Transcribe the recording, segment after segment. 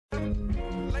Hello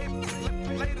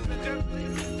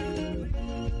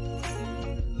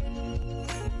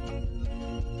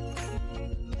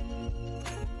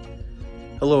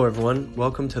everyone,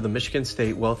 welcome to the Michigan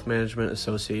State Wealth Management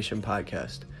Association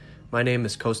podcast. My name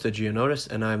is Costa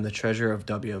Giannotis and I am the treasurer of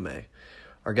WMA.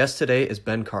 Our guest today is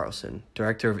Ben Carlson,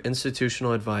 Director of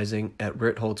Institutional Advising at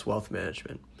Ritholtz Wealth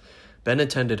Management. Ben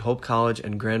attended Hope College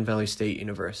and Grand Valley State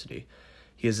University.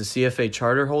 He is a CFA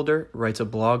charter holder, writes a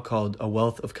blog called A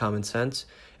Wealth of Common Sense,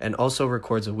 and also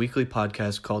records a weekly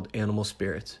podcast called Animal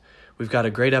Spirits. We've got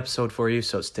a great episode for you,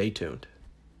 so stay tuned.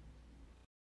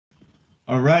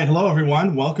 All right. Hello,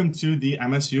 everyone. Welcome to the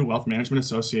MSU Wealth Management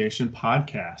Association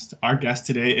podcast. Our guest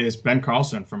today is Ben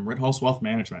Carlson from Ritholtz Wealth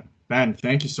Management. Ben,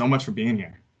 thank you so much for being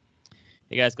here.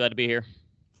 Hey, guys. Glad to be here.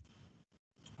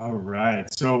 All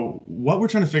right. So what we're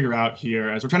trying to figure out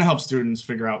here is we're trying to help students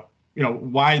figure out,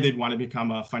 why they'd want to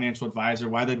become a financial advisor,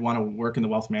 why they'd want to work in the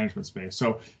wealth management space.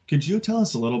 So could you tell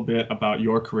us a little bit about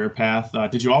your career path?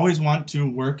 Did you always want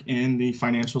to work in the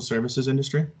financial services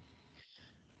industry?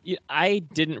 Yeah, I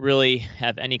didn't really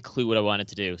have any clue what I wanted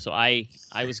to do. So I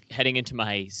was heading into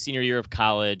my senior year of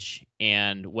college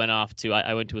and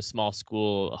I went to a small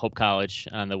school, Hope College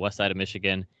on the west side of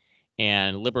Michigan,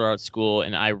 and liberal arts school,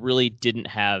 and I really didn't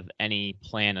have any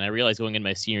plan. And I realized going into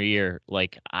my senior year,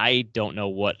 I don't know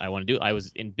what I want to do. I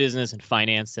was in business and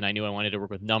finance, and I knew I wanted to work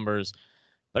with numbers,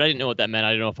 but I didn't know what that meant. I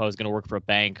didn't know if I was going to work for a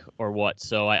bank or what.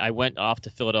 So I went off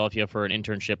to Philadelphia for an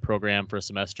internship program for a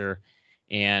semester,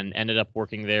 and ended up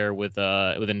working there with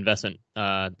an investment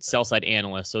sell-side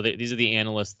analyst. So these are the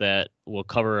analysts that will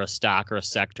cover a stock or a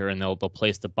sector, and they'll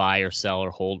place the buy or sell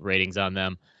or hold ratings on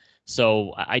them.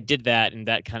 So I did that, and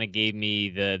that kind of gave me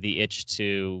the itch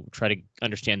to try to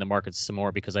understand the markets some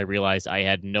more, because I realized I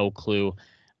had no clue.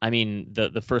 I mean,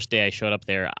 the first day I showed up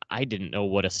there, I didn't know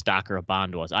what a stock or a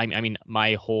bond was. I mean,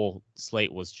 my whole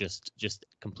slate was just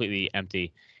completely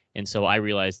empty. And so I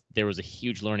realized there was a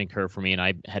huge learning curve for me, and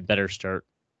I had better start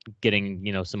getting,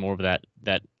 some more of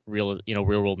that real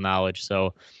world knowledge.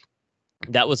 So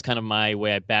that was kind of my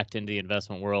way I backed into the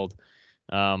investment world.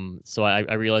 So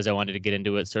I realized I wanted to get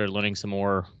into it, started learning some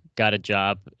more, got a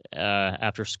job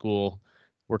after school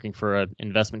working for an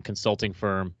investment consulting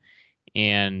firm.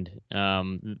 And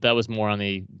that was more on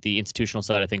the institutional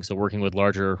side of things. So working with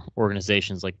larger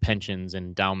organizations like pensions and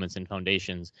endowments and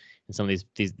foundations and some of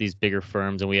these bigger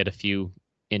firms. And we had a few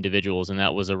individuals, and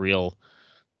that was a real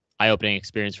eye-opening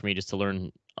experience for me, just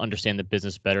to understand the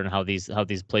business better, and how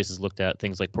these places looked at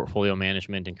things like portfolio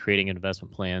management and creating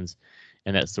investment plans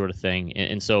and that sort of thing.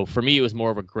 And so for me, it was more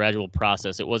of a gradual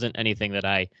process. It wasn't anything that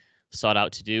I sought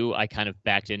out to do. I kind of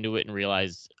backed into it and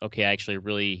realized, okay, I actually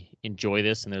really enjoy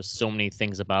this, and there's so many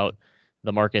things about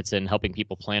the markets and helping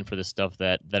people plan for this stuff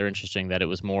that are interesting, that it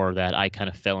was more that I kind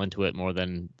of fell into it more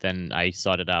than I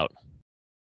sought it out.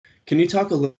 Can you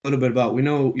talk a little bit about, we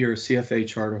know you're a CFA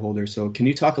charter holder, so can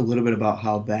you talk a little bit about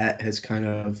how that has kind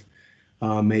of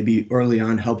maybe early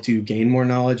on helped you gain more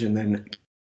knowledge, and then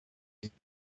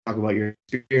talk about your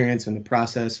experience and the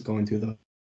process going through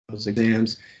those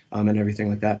exams and everything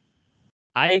like that?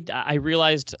 I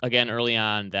realized again early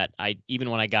on that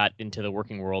even when I got into the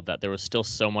working world, that there was still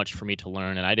so much for me to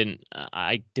learn, and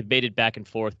I debated back and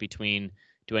forth between,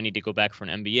 do I need to go back for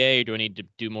an MBA? Do I need to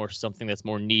do something that's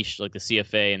more niche like the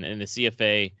CFA? And the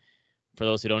CFA, for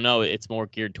those who don't know, it's more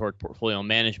geared toward portfolio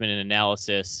management and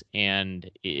analysis, and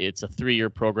it's a 3-year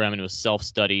program, and it was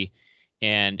self-study.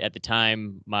 And at the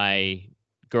time, my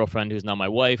girlfriend, who's now my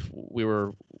wife, we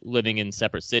were living in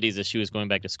separate cities as she was going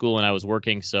back to school and I was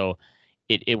working. So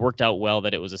it worked out well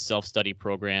that it was a self-study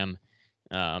program.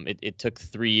 It took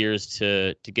 3 years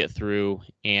to get through,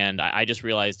 and I just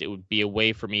realized it would be a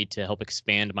way for me to help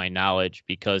expand my knowledge,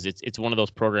 because it's one of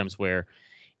those programs where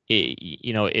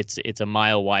it's a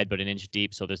mile wide but an inch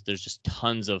deep. So there's just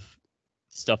tons of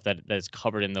stuff that is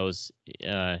covered in those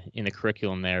in the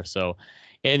curriculum there. So,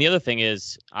 and the other thing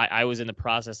is, I was in the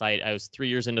process. I was 3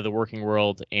 years into the working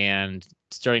world and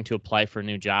starting to apply for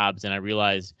new jobs, and I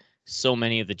realized so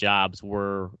many of the jobs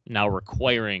were now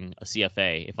requiring a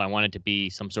CFA. If I wanted to be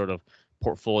some sort of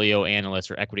portfolio analyst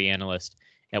or equity analyst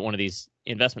at one of these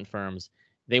investment firms,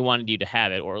 they wanted you to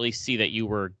have it, or at least see that you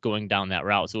were going down that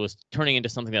route. So it was turning into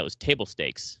something that was table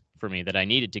stakes for me that I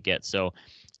needed to get. So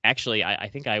actually, I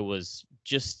think I was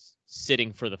just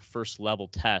sitting for the first level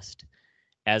test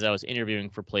as I was interviewing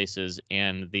for places,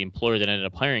 and the employer that ended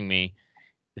up hiring me,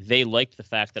 they liked the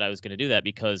fact that I was going to do that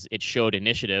because it showed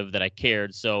initiative, that I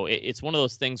cared. So it's one of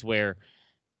those things where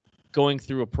going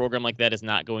through a program like that is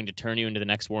not going to turn you into the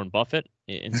next Warren Buffett.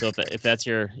 And so if that's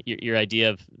your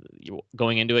idea of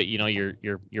going into it,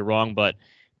 you're wrong. But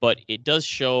but it does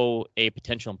show a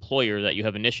potential employer that you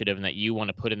have initiative and that you want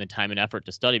to put in the time and effort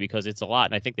to study, because it's a lot.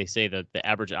 And I think they say that the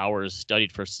average hours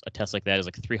studied for a test like that is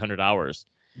like 300 hours.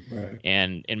 Right.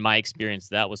 And in my experience,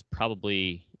 that was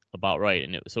probably about right.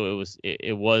 And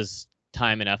it was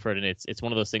time and effort. And it's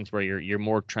one of those things where you're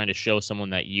more trying to show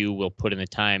someone that you will put in the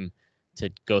time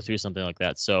to go through something like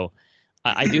that. So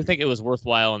I do think it was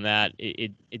worthwhile in that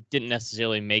it didn't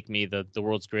necessarily make me the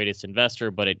world's greatest investor,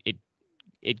 but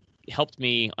it helped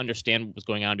me understand what was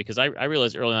going on, because I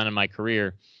realized early on in my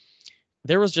career,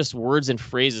 there was just words and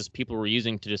phrases people were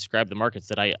using to describe the markets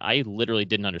that I literally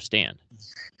didn't understand.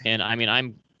 And I mean,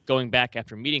 I'm going back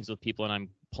after meetings with people and I'm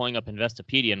pulling up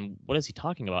Investopedia and what is he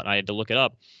talking about? And I had to look it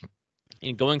up.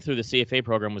 And going through the CFA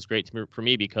program was great for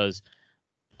me, because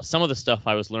some of the stuff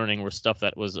I was learning were stuff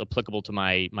that was applicable to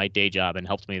my day job and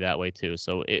helped me that way too.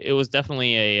 So it was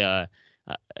definitely a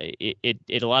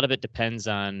lot of it depends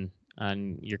on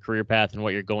your career path and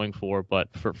what you're going for. But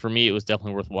for me, it was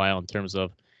definitely worthwhile in terms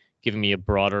of giving me a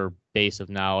broader base of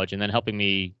knowledge and then helping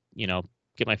me,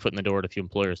 get my foot in the door at a few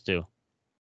employers too.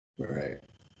 Right.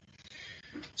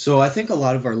 So I think a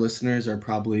lot of our listeners are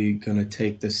probably going to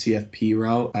take the CFP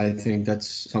route. I think that's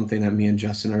something that me and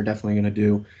Justin are definitely going to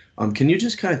do. Can you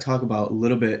just kind of talk about a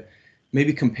little bit,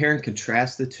 maybe compare and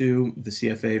contrast the two, the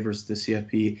CFA versus the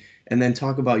CFP, and then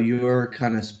talk about your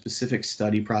kind of specific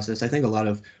study process? I think a lot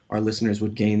of our listeners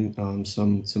would gain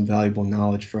some valuable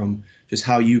knowledge from just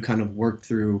how you kind of work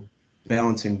through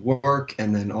balancing work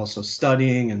and then also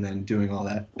studying and then doing all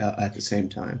that at the same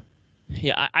time.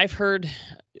 Yeah, I've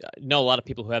know a lot of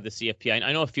people who have the CFP.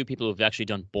 I know a few people who have actually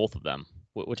done both of them,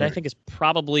 which Right. I think is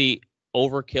probably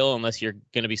overkill unless you're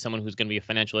going to be someone who's going to be a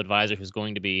financial advisor who's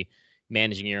going to be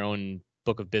managing your own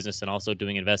book of business and also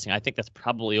doing investing. I think that's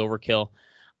probably overkill.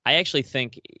 I actually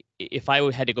think if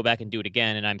I had to go back and do it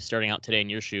again and I'm starting out today in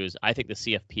your shoes, I think the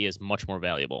CFP is much more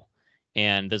valuable.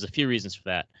 And there's a few reasons for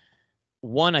that.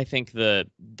 One, I think the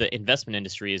investment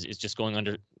industry is just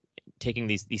taking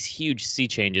these huge sea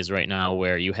changes right now,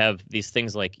 where you have these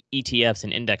things like ETFs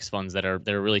and index funds that are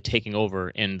really taking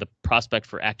over, and the prospect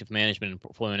for active management and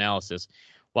portfolio analysis.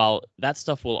 While that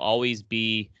stuff will always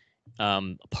be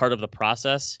part of the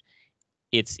process,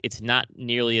 it's not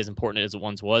nearly as important as it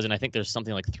once was. And I think there's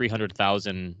something like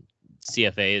 300,000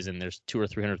 CFAs, and there's 200,000 or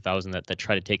 300,000 that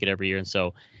try to take it every year. And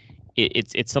so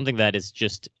it's something that is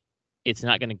just, it's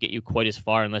not going to get you quite as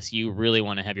far unless you really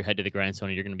want to have your head to the grindstone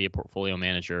and you're going to be a portfolio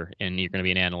manager and you're going to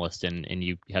be an analyst and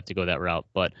you have to go that route.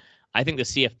 But I think the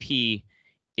CFP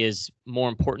is more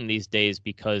important these days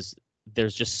because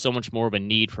there's just so much more of a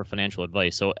need for financial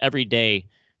advice. So every day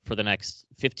for the next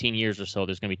 15 years or so,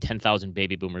 there's going to be 10,000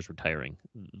 baby boomers retiring.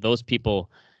 Those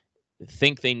people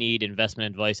think they need investment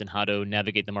advice and how to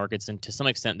navigate the markets, and to some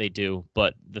extent they do.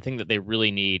 But the thing that they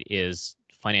really need is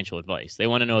financial advice. They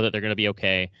want to know that they're going to be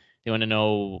okay. They want to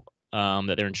know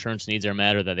that their insurance needs are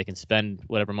met, or that they can spend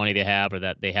whatever money they have, or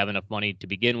that they have enough money to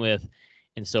begin with.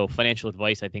 And so financial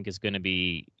advice, I think, is going to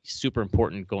be super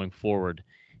important going forward.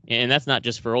 And that's not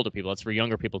just for older people. That's for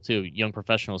younger people, too, young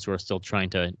professionals who are still trying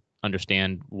to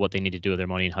understand what they need to do with their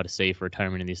money and how to save for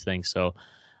retirement and these things. So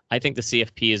I think the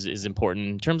CFP is important.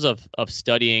 In terms of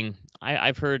studying,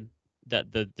 I've heard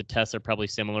that the tests are probably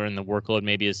similar and the workload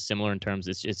maybe is similar in terms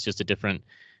it's just a different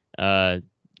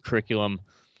curriculum.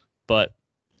 But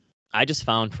I just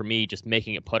found, for me, just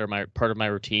making it part of my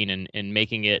routine and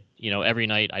making it, every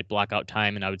night I'd block out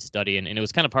time and I would study. And it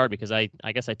was kind of hard because I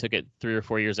guess I took it 3 or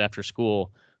 4 years after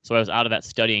school. So I was out of that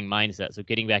studying mindset. So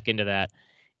getting back into that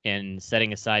and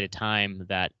setting aside a time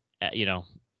that,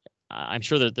 I'm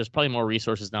sure that there's probably more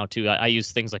resources now too. I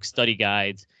use things like study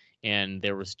guides, and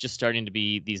there was just starting to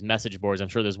be these message boards. I'm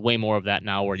sure there's way more of that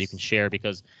now where you can share,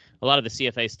 because a lot of the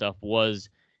CFA stuff was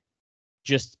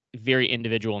just very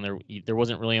individual, and there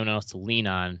wasn't really anyone else to lean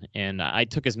on. And I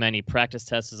took as many practice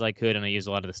tests as I could, and I used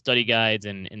a lot of the study guides,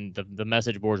 and the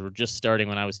message boards were just starting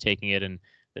when I was taking it, and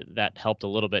that helped a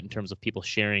little bit in terms of people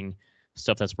sharing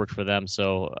stuff that's worked for them.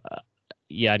 So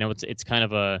yeah, I know it's kind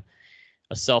of a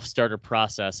self-starter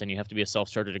process, and you have to be a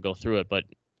self-starter to go through it, but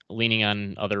leaning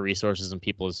on other resources and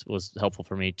people was helpful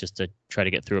for me just to try to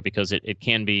get through it, because it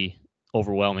can be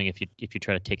overwhelming if you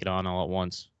try to take it on all at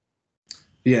once.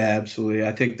 Yeah, absolutely.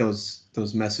 I think those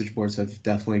message boards have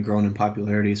definitely grown in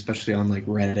popularity, especially on like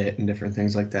Reddit and different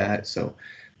things like that. So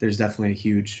there's definitely a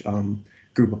huge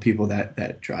group of people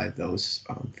that drive those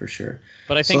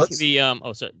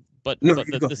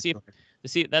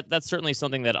that's certainly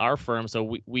something that our firm.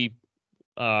 So we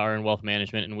are in wealth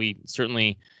management, and we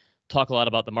certainly talk a lot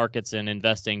about the markets and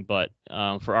investing, but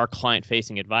for our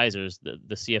client-facing advisors,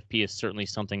 the CFP is certainly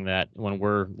something that when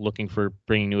we're looking for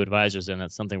bringing new advisors in,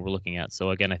 that's something we're looking at.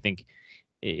 So again, I think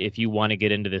if you want to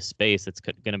get into this space, it's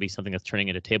going to be something that's turning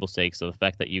into table stakes. So the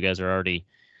fact that you guys are already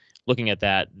looking at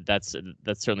that, that's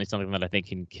certainly something that I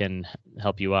think can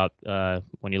help you out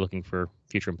when you're looking for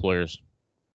future employers.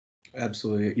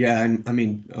 Absolutely. Yeah. And I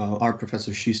mean, our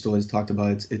professor Schiestel has talked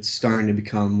about it's starting to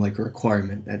become like a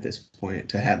requirement at this point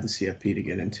to have the CFP to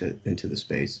get into the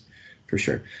space, for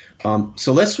sure.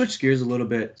 So let's switch gears a little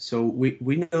bit. So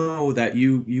we know that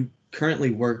you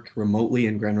currently work remotely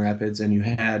in Grand Rapids, and you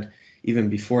had even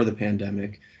before the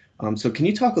pandemic. So can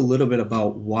you talk a little bit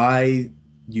about why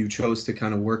you chose to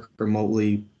kind of work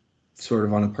remotely sort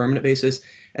of on a permanent basis?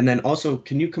 And then also,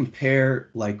 can you compare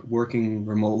like working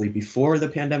remotely before the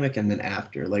pandemic and then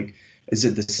after? Like, is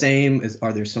it the same?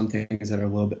 Are there some things that are a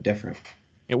little bit different?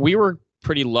 Yeah, we were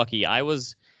pretty lucky. I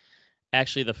was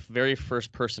actually the very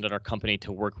first person at our company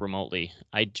to work remotely.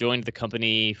 I joined the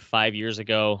company 5 years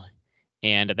ago,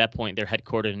 and at that point they're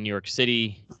headquartered in New York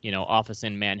City, office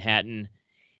in Manhattan.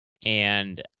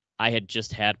 And I had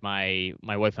just had my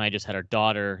wife and I just had our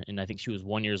daughter, and I think she was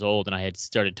 1 year old. And I had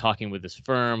started talking with this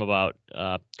firm about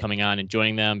coming on and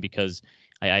joining them because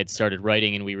I had started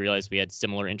writing, and we realized we had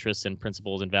similar interests and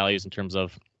principles and values in terms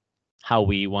of how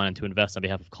we wanted to invest on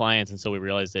behalf of clients. And so we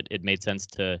realized that it made sense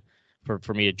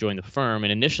for me to join the firm.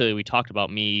 And initially we talked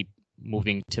about me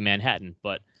moving to Manhattan,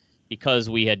 but because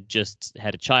we had just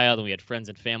had a child and we had friends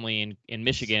and family in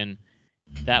Michigan,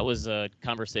 that was a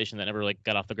conversation that never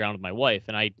got off the ground with my wife.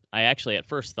 And I actually at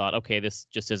first thought, okay, this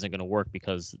just isn't going to work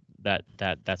because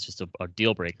that's just a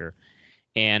deal breaker.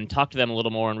 And talked to them a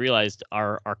little more and realized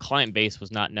our client base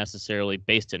was not necessarily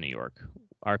based in New York.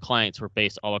 Our clients were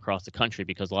based all across the country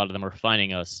because a lot of them are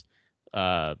finding us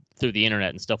through the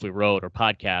internet and stuff we wrote or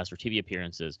podcasts or TV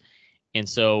appearances. And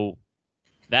so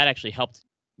that actually helped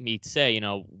me say,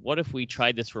 what if we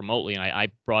tried this remotely? And I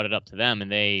brought it up to them,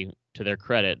 and they, to their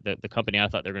credit, the company, I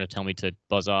thought they were going to tell me to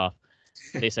buzz off.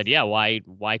 They said, yeah, why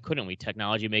couldn't we?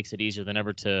 Technology makes it easier than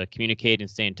ever to communicate and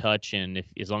stay in touch. And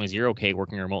as long as you're okay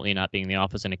working remotely and not being in the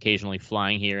office and occasionally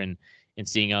flying here and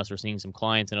seeing us or seeing some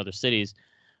clients in other cities,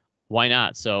 why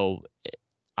not? So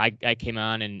I came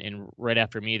on, and right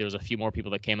after me, there was a few more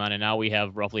people that came on, and now we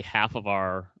have roughly half of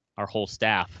our whole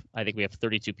staff. I think we have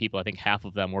 32 people. I think half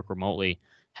of them work remotely.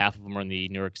 Half of them are in the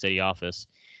New York City office.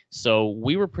 So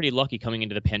we were pretty lucky coming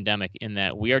into the pandemic in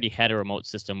that we already had a remote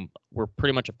system. We're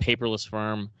pretty much a paperless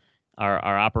firm.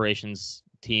 Our operations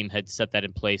team had set that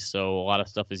in place. So a lot of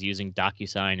stuff is using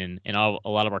DocuSign, and a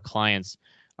lot of our clients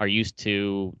are used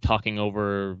to talking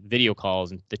over video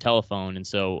calls and the telephone. And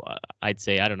so I'd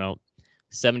say,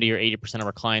 70 or 80% of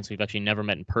our clients we've actually never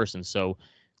met in person. So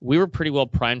we were pretty well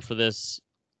primed for this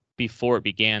before it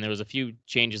began. There was a few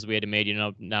changes we had to make.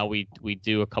 Now we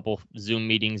do a couple Zoom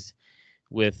meetings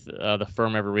with the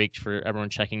firm every week for everyone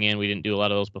checking in. We didn't do a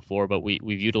lot of those before, but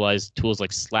we've utilized tools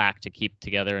like Slack to keep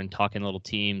together and talk in little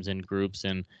teams and groups.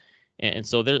 And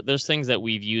so there's things that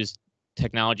we've used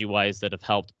technology-wise that have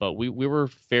helped, but we were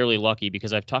fairly lucky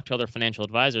because I've talked to other financial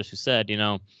advisors who said,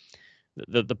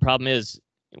 the problem is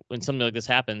when something like this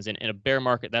happens in a bear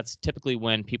market, that's typically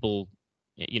when people,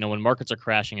 when markets are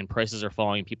crashing and prices are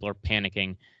falling, people are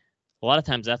panicking. A lot of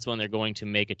times that's when they're going to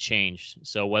make a change.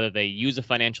 So whether they use a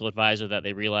financial advisor that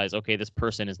they realize, okay, this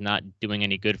person is not doing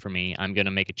any good for me, I'm going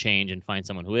to make a change and find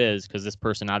someone who is, because this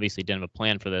person obviously didn't have a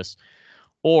plan for this.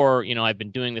 Or, I've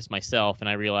been doing this myself and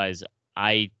I realize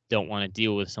I don't want to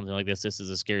deal with something like this. This is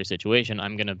a scary situation.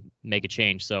 I'm going to make a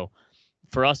change. So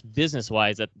for us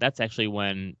business-wise, that's actually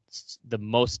when the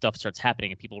most stuff starts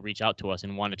happening and people reach out to us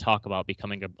and want to talk about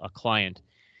becoming a client.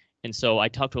 And so I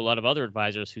talked to a lot of other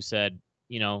advisors who said,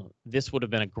 this would have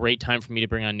been a great time for me to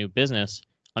bring on new business.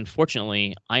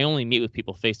 Unfortunately, I only meet with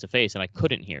people face to face, and I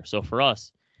couldn't here. So for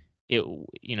us, it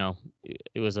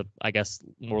was I guess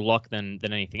more luck than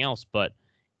anything else, but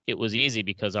it was easy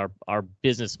because our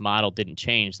business model didn't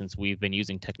change since we've been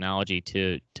using technology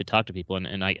to talk to people.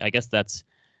 And I guess that's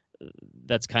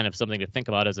kind of something to think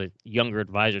about as a younger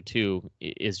advisor too,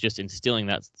 is just instilling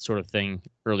that sort of thing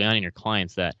early on in your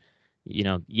clients that, you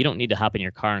don't need to hop in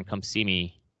your car and come see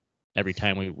me every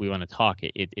time we want to talk.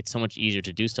 It's so much easier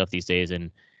to do stuff these days.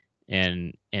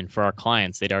 And for our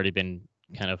clients, they'd already been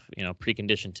kind of,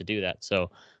 preconditioned to do that. So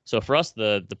for us,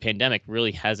 the pandemic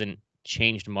really hasn't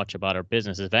changed much about our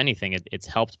business. If anything, it's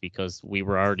helped because we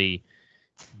were already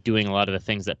doing a lot of the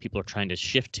things that people are trying to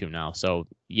shift to now. So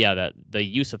yeah, that the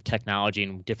use of technology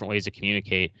and different ways to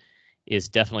communicate is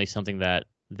definitely something that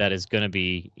is going to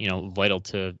be, vital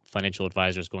to financial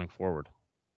advisors going forward.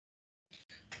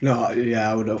 No,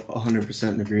 yeah, I would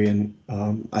 100% agree, and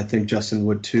I think Justin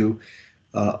would too.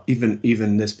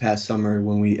 Even this past summer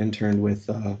when we interned with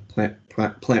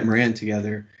Plant Moran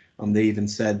together, They even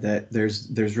said that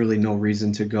there's really no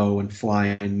reason to go and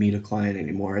fly and meet a client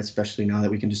anymore, especially now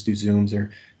that we can just do Zooms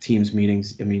or Teams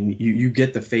meetings. I mean, you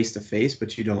get the face-to-face,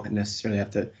 but you don't necessarily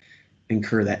have to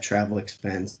incur that travel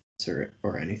expense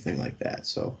or anything like that.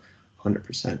 So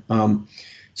 100%.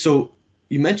 So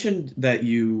you mentioned that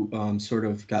you sort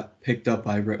of got picked up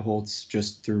by Ritholtz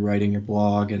just through writing your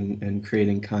blog and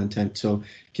creating content. So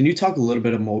can you talk a little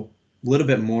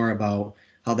bit more about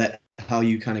how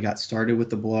you kind of got started with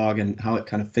the blog and how it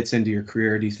kind of fits into your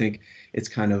career? Do you think it's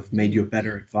kind of made you a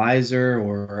better advisor,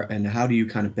 and how do you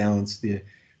kind of balance the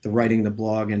writing the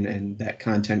blog and that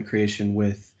content creation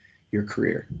with your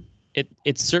career?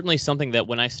 It's certainly something that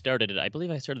when I started it, I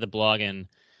believe I started the blog in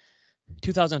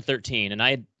 2013, and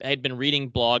I had been reading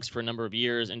blogs for a number of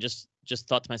years and just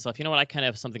thought to myself, you know what, I kind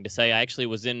of have something to say. I actually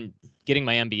was in getting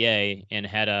my MBA and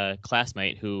had a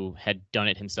classmate who had done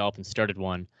it himself and started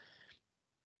one.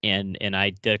 And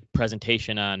I did a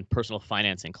presentation on personal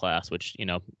financing class, which,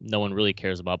 no one really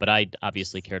cares about, but I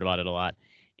obviously cared about it a lot.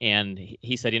 And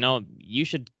he said, you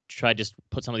should try just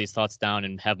put some of these thoughts down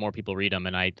and have more people read them.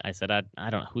 And I said, I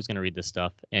don't know who's going to read this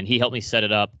stuff. And he helped me set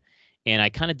it up. And I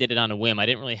kind of did it on a whim. I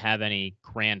didn't really have any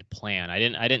grand plan. I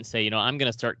didn't say, I'm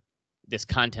going to start this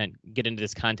content, get into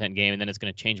this content game, and then it's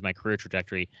going to change my career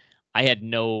trajectory. I had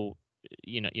no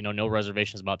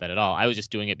reservations about that at all. I was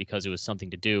just doing it because it was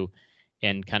something to do,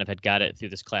 and kind of had got it through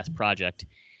this class project.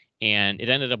 And it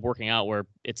ended up working out where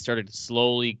it started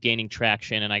slowly gaining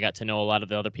traction, and I got to know a lot of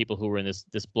the other people who were in this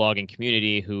blogging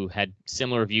community who had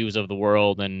similar views of the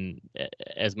world and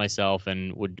as myself,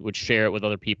 and would share it with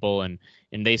other people, and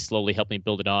they slowly helped me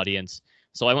build an audience.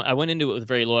 So I went into it with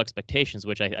very low expectations,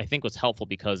 which I think was helpful,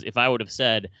 because if I would have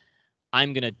said,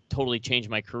 I'm going to totally change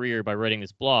my career by writing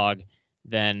this blog,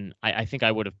 then I think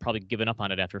I would have probably given up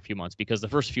on it after a few months, because the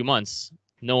first few months,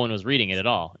 no one was reading it at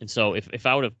all. And so if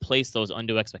I would have placed those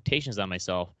undue expectations on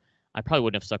myself, I probably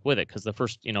wouldn't have stuck with it, because the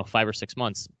first 5 or 6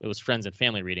 months, it was friends and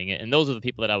family reading it. And those are the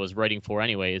people that I was writing for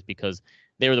anyway, is because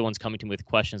they were the ones coming to me with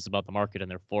questions about the market and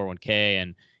their 401k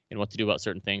and what to do about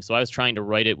certain things. So I was trying to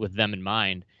write it with them in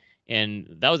mind. And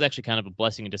that was actually kind of a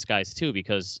blessing in disguise too,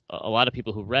 because a lot of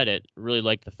people who read it really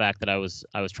liked the fact that I was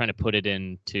trying to put it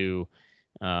into,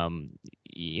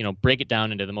 break it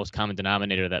down into the most common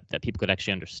denominator that people could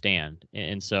actually understand.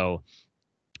 And so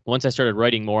once I started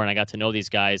writing more and I got to know these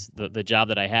guys, the job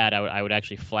that I had, I would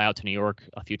actually fly out to New York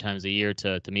a few times a year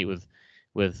to meet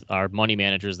with our money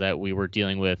managers that we were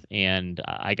dealing with. And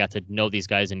I got to know these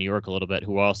guys in New York a little bit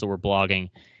who also were blogging.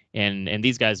 And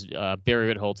these guys,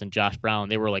 Barry Ritholtz and Josh Brown,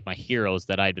 they were like my heroes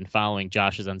that I'd been following.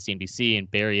 Josh is on CNBC,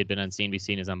 and Barry had been on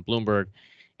CNBC and is on Bloomberg.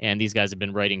 And these guys have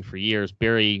been writing for years.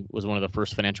 Barry was one of the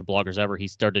first financial bloggers ever. He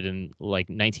started in like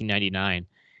 1999,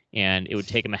 and it would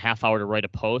take him a half hour to write a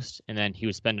post, and then he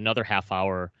would spend another half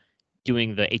hour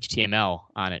doing the HTML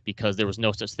on it, because there was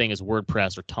no such thing as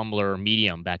WordPress or Tumblr or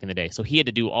Medium back in the day. So he had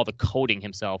to do all the coding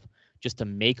himself just to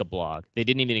make a blog. They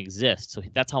didn't even exist. So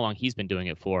that's how long he's been doing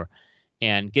it for.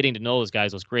 And getting to know those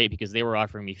guys was great, because they were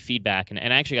offering me feedback. And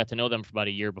I actually got to know them for about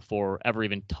a year before ever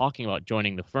even talking about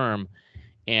joining the firm.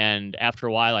 And after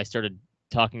a while, I started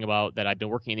talking about that I've been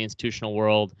working in the institutional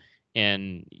world.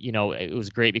 And, it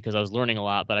was great because I was learning a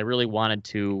lot. But I really wanted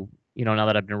to, now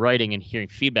that I've been writing and hearing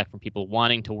feedback from people,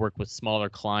 wanting to work with smaller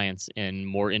clients and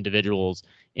more individuals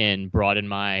and broaden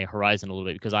my horizon a little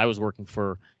bit, because I was working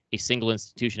for a single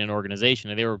institution and organization,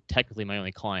 and they were technically my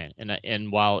only client.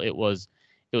 And while it was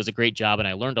a great job and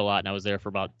I learned a lot, and I was there for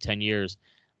about 10 years,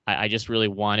 I just really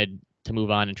wanted to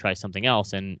move on and try something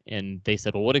else. And they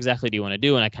said, well, what exactly do you want to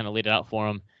do? And I kind of laid it out for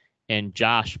them. And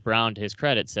Josh Brown, to his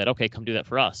credit, said, okay, come do that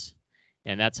for us.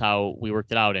 And that's how we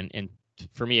worked it out. And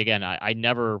for me, again, I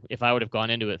never, if I would have gone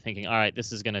into it thinking, all right,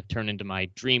 this is going to turn into my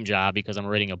dream job because I'm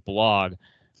writing a blog,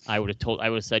 I would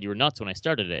have said you were nuts when I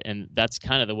started it. And that's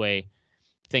kind of the way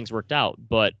things worked out.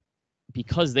 But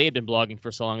because they had been blogging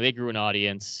for so long, they grew an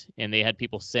audience, and they had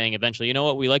people saying eventually, you know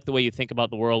what, we like the way you think about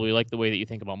the world. We like the way that you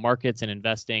think about markets and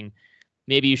investing.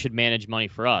 Maybe you should manage money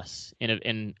for us.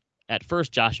 And at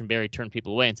first, Josh and Barry turned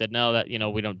people away and said, no, that,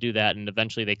 we don't do that. And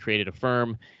eventually they created a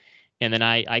firm. And then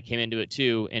I came into it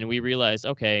too. And we realized,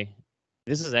 okay,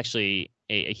 this is actually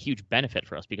a huge benefit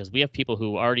for us, because we have people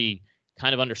who already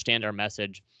kind of understand our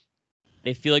message.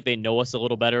 They feel like they know us a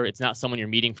little better. It's not someone you're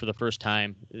meeting for the first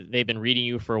time. They've been reading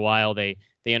you for a while. They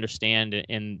understand,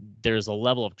 and there's a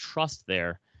level of trust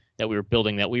there that we were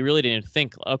building that we really didn't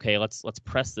think, okay, let's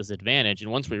press this advantage.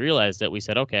 And once we realized that, we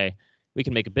said, okay, we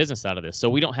can make a business out of this. So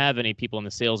we don't have any people in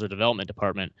the sales or development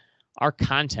department. Our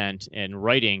content and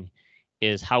writing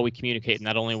is how we communicate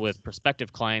not only with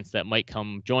prospective clients that might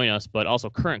come join us, but also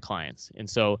current clients. And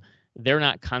so they're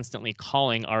not constantly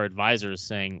calling our advisors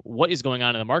saying, what is going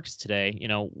on in the markets today?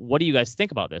 What do you guys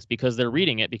think about this? Because they're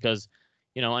reading it because,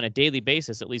 on a daily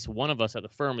basis, at least one of us at the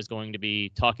firm is going to be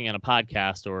talking on a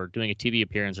podcast or doing a TV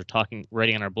appearance or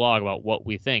writing on our blog about what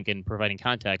we think and providing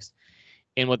context.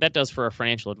 And what that does for our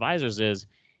financial advisors is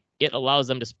it allows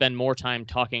them to spend more time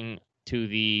talking to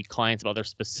the clients about their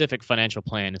specific financial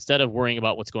plan instead of worrying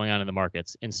about what's going on in the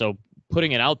markets. And so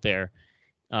putting it out there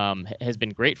has been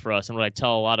great for us. And what I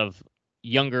tell a lot of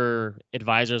younger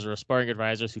advisors or aspiring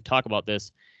advisors who talk about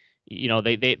this,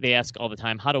 they ask all the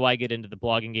time, how do I get into the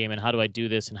blogging game and how do I do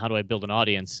this and how do I build an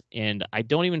audience? And I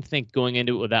don't even think going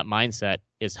into it with that mindset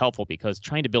is helpful because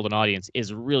trying to build an audience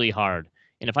is really hard.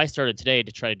 And if I started today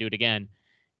to try to do it again,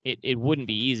 it wouldn't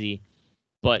be easy.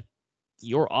 But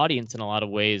your audience in a lot of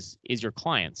ways is your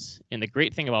clients. And the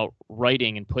great thing about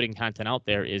writing and putting content out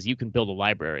there is you can build a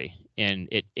library and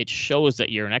it shows that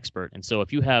you're an expert. And so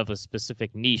if you have a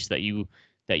specific niche that you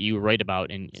write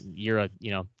about and you're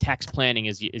tax planning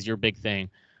is your big thing,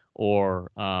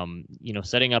 or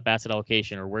setting up asset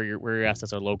allocation or where your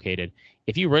assets are located,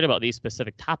 if you write about these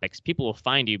specific topics, people will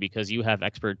find you because you have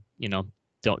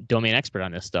domain expert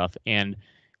on this stuff. And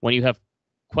when you have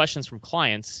questions from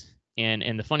clients,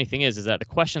 and the funny thing is that the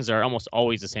questions are almost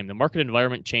always the same. The market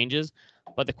environment changes,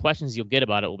 but the questions you'll get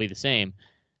about it will be the same.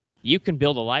 You can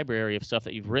build a library of stuff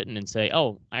that you've written and say,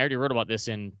 oh, I already wrote about this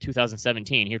in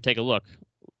 2017. Here, take a look.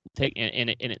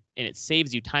 And it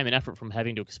saves you time and effort from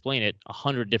having to explain it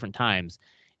 100 different times.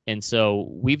 And so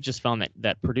we've just found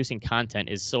that producing content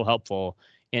is so helpful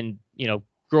in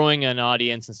growing an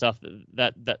audience and stuff.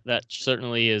 That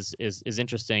certainly is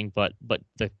interesting, but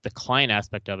the client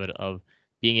aspect of it, of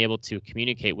being able to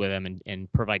communicate with them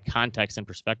and provide context and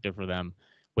perspective for them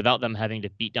without them having to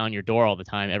beat down your door all the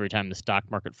time every time the stock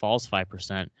market falls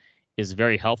 5%, is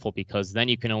very helpful, because then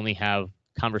you can only have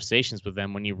conversations with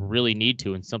them when you really need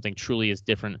to, and something truly is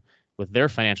different with their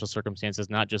financial circumstances,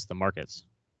 not just the markets.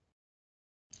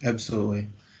 Absolutely.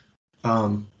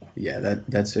 Yeah,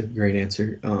 that's a great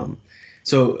answer.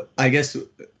 So I guess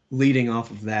leading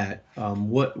off of that,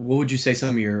 what would you say some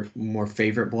of your more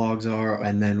favorite blogs are?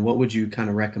 And then what would you kind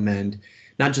of recommend,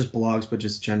 not just blogs, but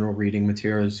just general reading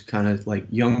materials, kind of like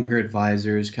younger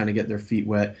advisors kind of get their feet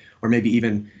wet, or maybe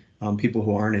even people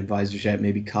who aren't advisors yet,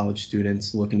 maybe college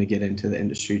students looking to get into the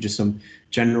industry, just some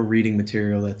general reading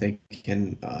material that they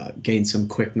can gain some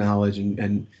quick knowledge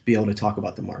and be able to talk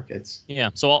about the markets. Yeah,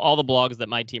 so all the blogs that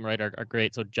my team write are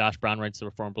great. So Josh Brown writes the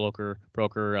Reform Broker,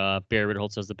 Barry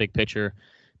Ritholtz does the Big Picture.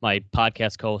 My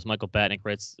podcast co-host Michael Batnick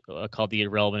writes called The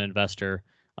Irrelevant Investor.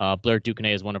 Blair Duquesne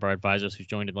is one of our advisors who's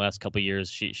joined in the last couple of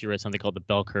years. She writes something called The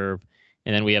Bell Curve.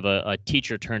 And then we have a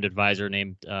teacher turned advisor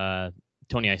named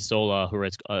Tony Isola, who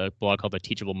writes a blog called The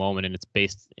Teachable Moment, and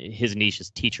his niche is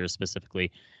teachers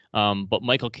specifically. But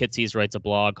Michael Kitces writes a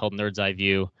blog called Nerd's Eye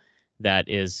View that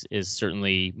is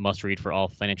certainly must read for all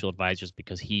financial advisors,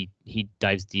 because he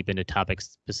dives deep into topics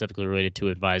specifically related to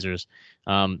advisors.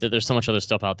 There's so much other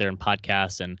stuff out there in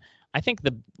podcasts, and I think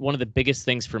one of the biggest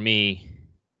things for me,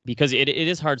 because it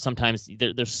is hard sometimes,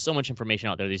 there's so much information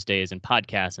out there these days in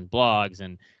podcasts and blogs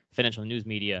and financial news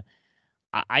media.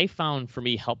 I found for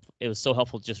me it was so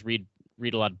helpful to just read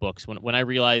a lot of books. When I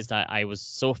realized I was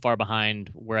so far behind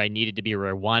where I needed to be, or where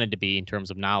I wanted to be in terms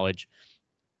of knowledge,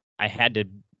 I had to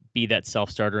be that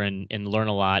self-starter and learn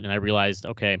a lot. And I realized,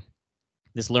 okay,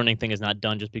 this learning thing is not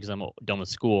done just because I'm done with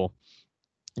school.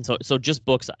 And so just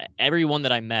books. Everyone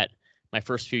that I met my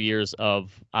first few years out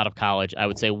of college, I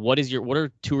would say, what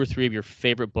are 2 or 3 of your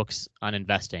favorite books on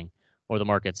investing or the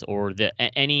markets, or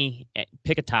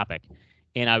pick a topic.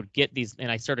 And I would get these, and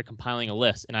I started compiling a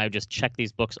list, and I would just check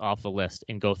these books off the list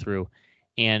and go through.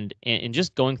 And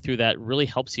just going through that really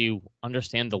helps you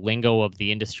understand the lingo of the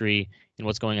industry and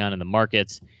what's going on in the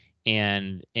markets,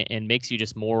 and makes you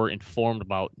just more informed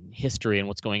about history and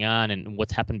what's going on and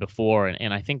what's happened before.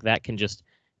 And I think that can just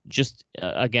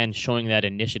again, showing that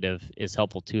initiative is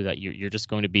helpful too, that you're just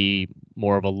going to be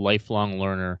more of a lifelong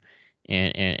learner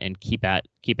and keep at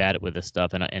it with this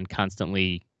stuff, and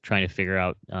constantly trying to figure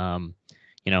out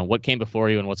what came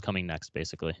before you and what's coming next,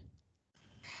 basically.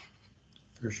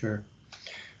 For sure.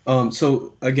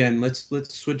 So again, let's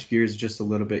switch gears just a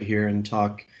little bit here and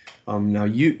talk. Now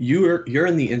you're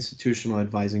in the institutional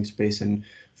advising space, and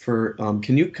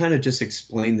can you kind of just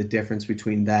explain the difference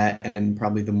between that and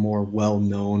probably the more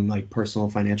well-known like personal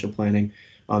financial planning,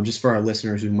 just for our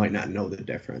listeners who might not know the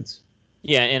difference?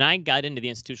 Yeah, and I got into the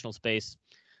institutional space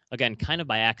again kind of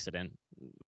by accident,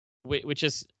 which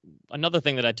is another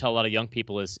thing that I tell a lot of young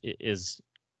people is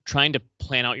trying to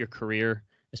plan out your career,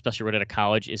 especially right out of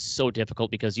college, is so difficult,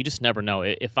 because you just never know.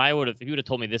 If you would have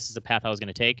told me this is the path I was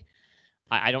going to take,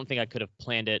 I don't think I could have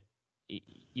planned it.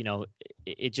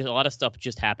 It just, a lot of stuff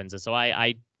just happens. And so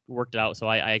I worked it out. So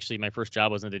I actually, my first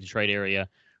job was in the Detroit area,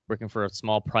 working for a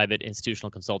small private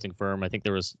institutional consulting firm. I think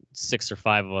there was 6 or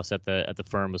 5 of us at the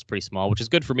firm. It was pretty small, which is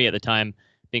good for me at the time,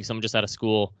 being someone just out of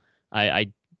school. I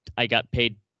got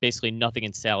paid basically nothing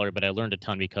in salary, but I learned a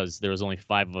ton because there was only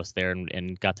 5 of us there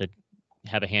and got to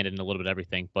have a hand in a little bit of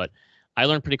everything. But I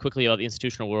learned pretty quickly about the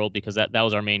institutional world because that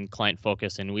was our main client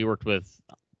focus. And we worked with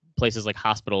places like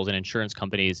hospitals and insurance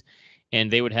companies, and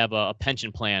they would have a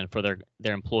pension plan for their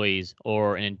employees,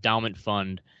 or an endowment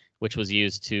fund, which was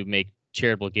used to make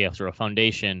charitable gifts, or a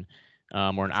foundation,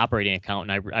 or an operating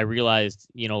account. And I realized,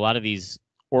 a lot of these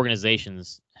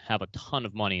organizations have a ton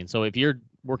of money. And so if you're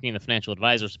working in the financial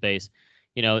advisor space,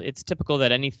 it's typical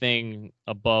that anything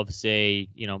above, say,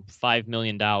 $5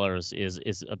 million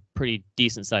is a pretty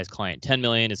decent sized client. 10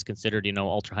 million is considered,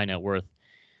 ultra high net worth.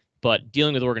 But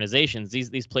dealing with organizations,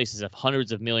 these places have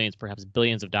hundreds of millions, perhaps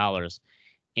billions of dollars.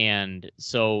 And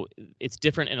so it's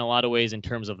different in a lot of ways in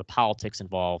terms of the politics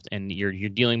involved. And you're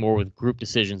dealing more with group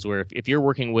decisions, where if you're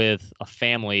working with a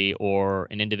family or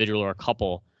an individual or a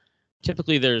couple,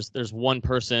 typically there's one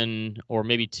person or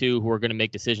maybe 2 who are going to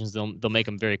make decisions. They'll make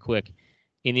them very quick.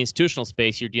 In the institutional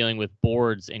space, you're dealing with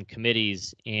boards and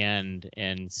committees and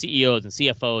CEOs and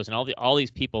CFOs and all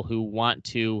these people who want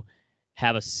to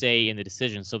have a say in the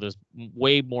decision. So there's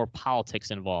way more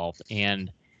politics involved,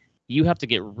 and you have to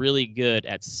get really good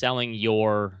at selling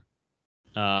your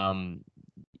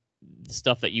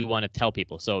stuff that you want to tell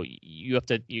people. So you have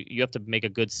to make a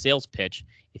good sales pitch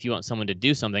if you want someone to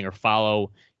do something or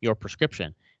follow your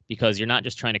prescription, because you're not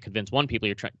just trying to convince one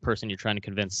you're trying to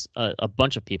convince a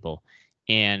bunch of people.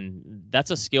 And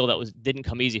that's a skill that didn't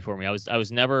come easy for me.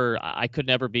 I could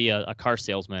never be a car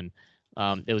salesman.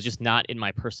 It was just not in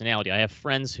my personality. I have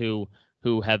friends who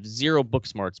have 0 book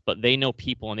smarts, but they know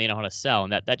people and they know how to sell,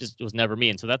 and that just was never me.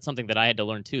 And so that's something that I had to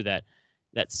learn too, that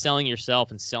selling yourself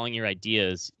and selling your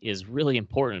ideas is really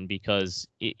important, because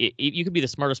you could be the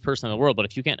smartest person in the world, but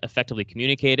if you can't effectively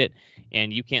communicate it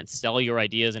and you can't sell your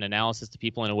ideas and analysis to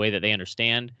people in a way that they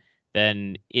understand,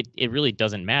 then it really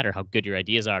doesn't matter how good your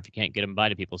ideas are if you can't get them by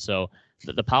to people. So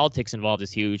the politics involved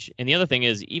is huge. And the other thing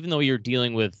is, even though you're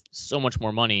dealing with so much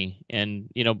more money, and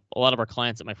a lot of our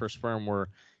clients at my first firm were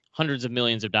hundreds of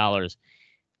millions of dollars,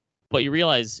 but you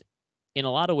realize in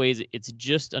a lot of ways it's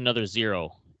just another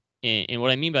zero. And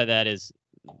what I mean by that is,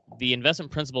 the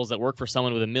investment principles that work for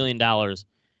someone with $1 million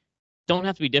don't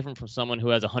have to be different from someone who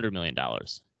has $100 million.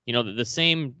 The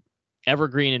same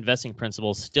evergreen investing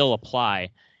principles still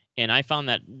apply. And I found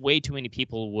that way too many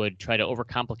people would try to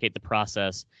overcomplicate the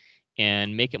process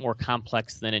and make it more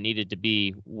complex than it needed to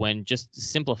be, when just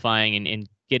simplifying and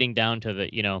getting down to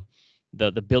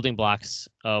the building blocks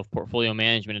of portfolio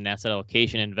management and asset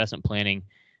allocation and investment planning.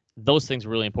 Those things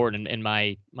were really important. And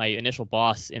my initial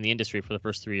boss in the industry for the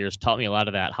first 3 years taught me a lot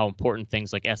of that, how important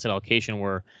things like asset allocation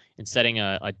were, in setting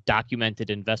a documented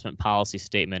investment policy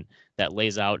statement that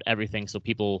lays out everything. So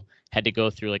people had to go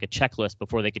through like a checklist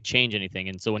before they could change anything.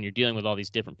 And so when you're dealing with all these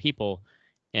different people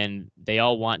and they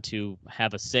all want to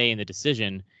have a say in the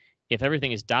decision, if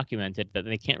everything is documented, that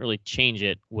they can't really change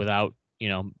it without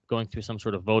going through some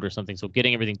sort of vote or something. So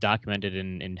getting everything documented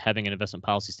and having an investment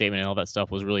policy statement and all that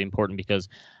stuff was really important, because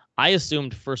I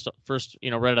assumed first,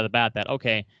 right out of the bat that,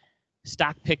 okay,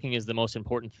 stock picking is the most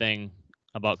important thing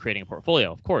about creating a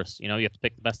portfolio. Of course, you have to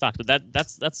pick the best stocks, but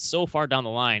that's so far down the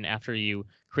line after you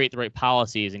create the right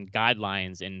policies and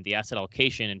guidelines and the asset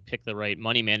allocation and pick the right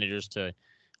money managers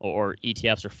or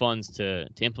ETFs or funds to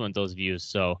implement those views.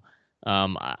 So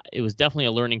it was definitely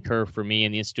a learning curve for me,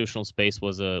 and the institutional space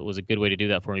was a good way to do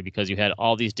that for me, because you had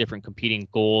all these different competing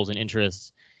goals and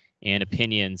interests and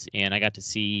opinions, and I got to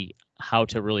see how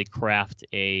to really craft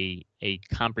a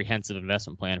comprehensive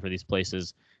investment plan for these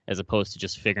places, as opposed to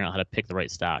just figuring out how to pick the right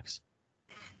stocks.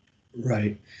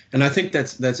 Right. And I think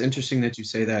that's interesting that you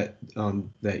say that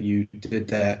that you did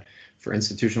that for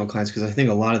institutional clients, because I think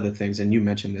a lot of the things, and you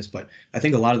mentioned this, but I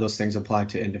think a lot of those things apply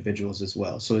to individuals as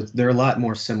well. So they're a lot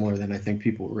more similar than I think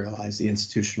people realize, the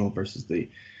institutional versus the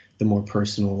more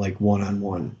personal, like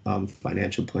one-on-one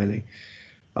financial planning.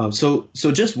 So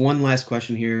just one last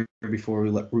question here before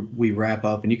we wrap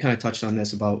up, and you kind of touched on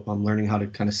this about learning how to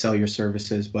kind of sell your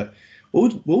services, but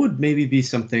what would maybe be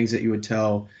some things that you would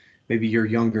tell maybe your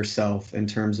younger self in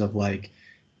terms of like,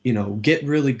 get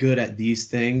really good at these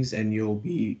things and you'll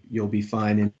be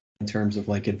fine in terms of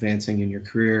like advancing in your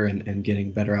career and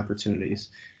getting better opportunities?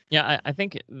 Yeah, I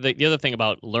think the other thing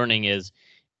about learning is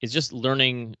just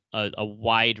learning a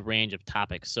wide range of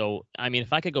topics. So, I mean,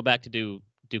 if I could go back to do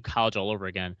college all over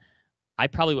again,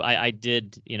 I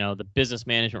did, the business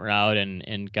management route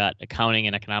and got accounting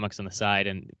and economics on the side,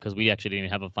 and because we actually didn't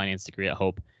even have a finance degree at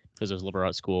Hope because it was a liberal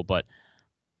arts school. But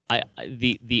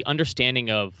the understanding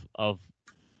of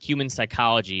human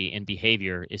psychology and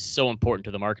behavior is so important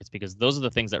to the markets, because those are the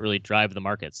things that really drive the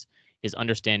markets, is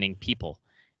understanding people.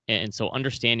 And so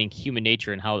understanding human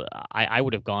nature, and how I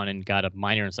would have gone and got a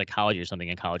minor in psychology or something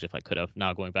in college if I could have,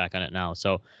 now going back on it now.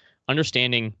 So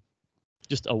understanding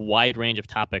just a wide range of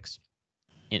topics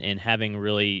and having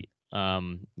really,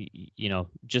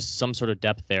 just some sort of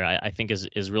depth there, I think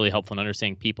is really helpful in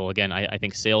understanding people. Again, I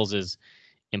think sales is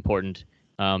important.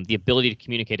 The ability to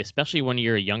communicate, especially when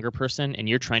you're a younger person and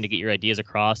you're trying to get your ideas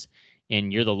across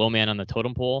and you're the low man on the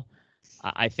totem pole.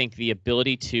 I think the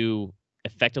ability to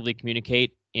effectively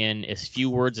communicate in as few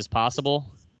words as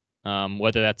possible,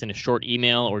 whether that's in a short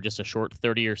email or just a short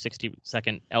 30 or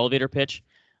 60-second elevator pitch,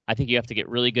 I think you have to get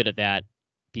really good at that,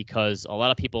 because a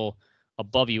lot of people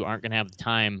above you aren't going to have the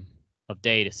time of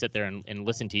day to sit there and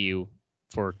listen to you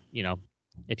for,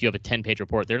 if you have a 10-page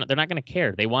report. They're not going to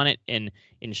care. They want it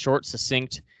in short,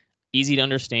 succinct, easy to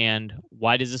understand.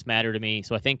 Why does this matter to me?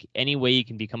 So I think any way you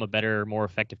can become a better, more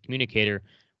effective communicator,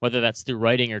 whether that's through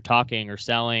writing or talking or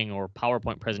selling or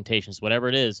PowerPoint presentations, whatever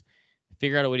it is,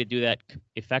 figure out a way to do that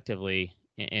effectively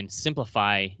and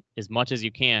simplify as much as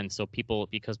you can,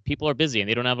 because people are busy and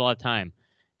they don't have a lot of time.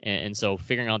 And so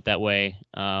figuring out that way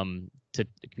to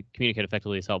communicate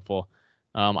effectively is helpful.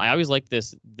 I always like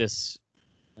this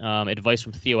advice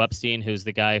from Theo Epstein, who's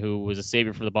the guy who was a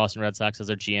savior for the Boston Red Sox as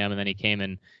their GM, and then he came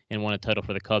and won a title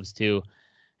for the Cubs too.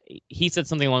 He said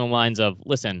something along the lines of,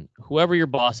 listen, whoever your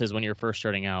boss is when you're first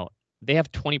starting out, they have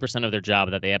 20% of their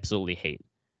job that they absolutely hate.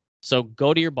 So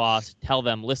go to your boss, tell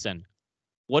them, listen,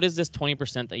 what is this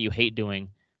 20% that you hate doing?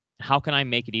 How can I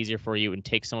make it easier for you and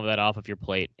take some of that off of your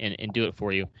plate and do it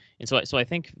for you? And so I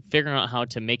think figuring out how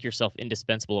to make yourself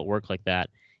indispensable at work like that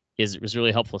is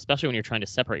really helpful, especially when you're trying to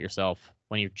separate yourself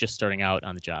when you're just starting out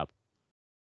on the job.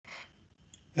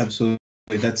 Absolutely.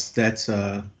 That's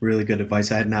really good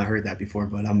advice. I had not heard that before,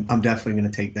 but I'm definitely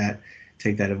going to take that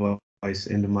advice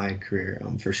into my career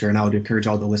for sure. And I would encourage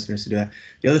all the listeners to do that.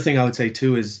 The other thing I would say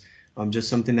too is just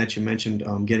something that you mentioned,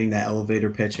 getting that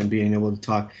elevator pitch and being able to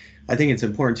talk. I think it's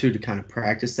important too to kind of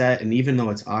practice that. And even though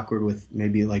it's awkward with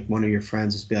maybe like one of your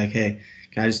friends, just be like, hey,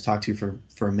 can I just talk to you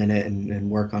for a minute and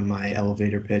work on my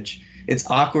elevator pitch? It's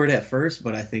awkward at first,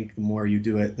 but I think the more you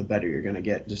do it, the better you're going to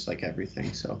get, just like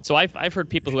everything. So I've heard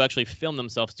people who actually film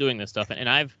themselves doing this stuff, and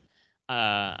I've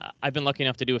been lucky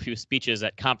enough to do a few speeches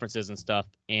at conferences and stuff,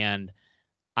 and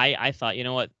I thought, you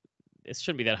know what, it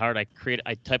shouldn't be that hard. I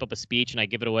type up a speech and I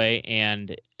give it away,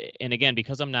 and again,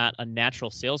 because I'm not a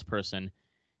natural salesperson,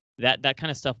 that kind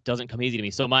of stuff doesn't come easy to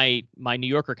me. So my New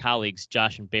Yorker colleagues,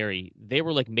 Josh and Barry, they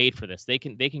were like made for this. They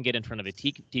can get in front of a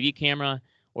TV camera,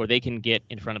 or they can get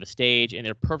in front of a stage, and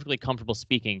they're perfectly comfortable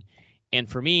speaking. And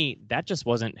for me, that just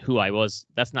wasn't who I was.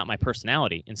 That's not my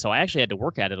personality. And so I actually had to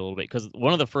work at it a little bit, because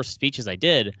one of the first speeches I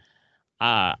did,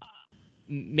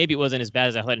 maybe it wasn't as bad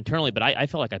as I thought internally, but I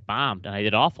felt like I bombed and I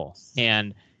did awful.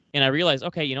 And I realized,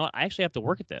 okay, you know what? I actually have to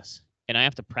work at this, and I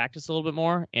have to practice a little bit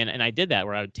more. And I did that,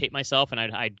 where I would tape myself and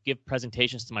I'd give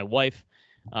presentations to my wife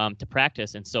to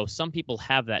practice. And so some people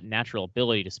have that natural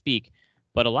ability to speak,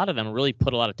 but a lot of them really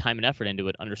put a lot of time and effort into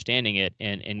it, understanding it.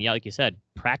 And yeah, like you said,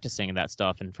 practicing that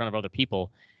stuff in front of other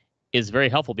people is very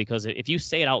helpful, because if you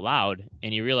say it out loud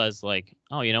and you realize like,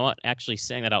 oh, you know what, actually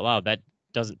saying that out loud, that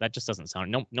just doesn't sound,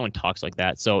 no one talks like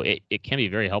that. So it can be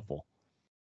very helpful.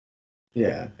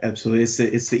 Yeah, absolutely.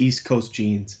 It's the East Coast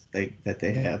genes that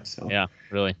they have. So yeah,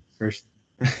 really. First.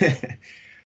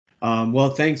 Well,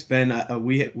 thanks, Ben.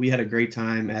 We had a great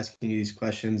time asking you these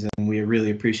questions, and we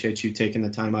really appreciate you taking the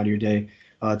time out of your day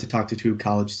to talk to two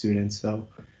college students. So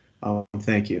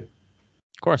thank you.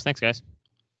 Of course. Thanks, guys.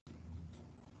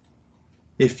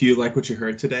 If you like what you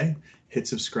heard today, hit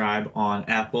subscribe on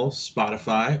Apple,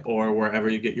 Spotify, or wherever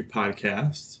you get your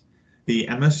podcasts. The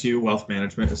MSU Wealth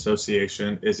Management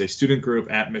Association is a student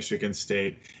group at Michigan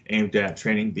State aimed at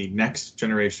training the next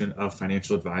generation of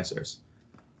financial advisors.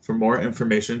 For more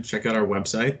information, check out our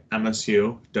website,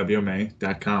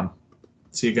 msuwma.com.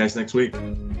 See you guys next week.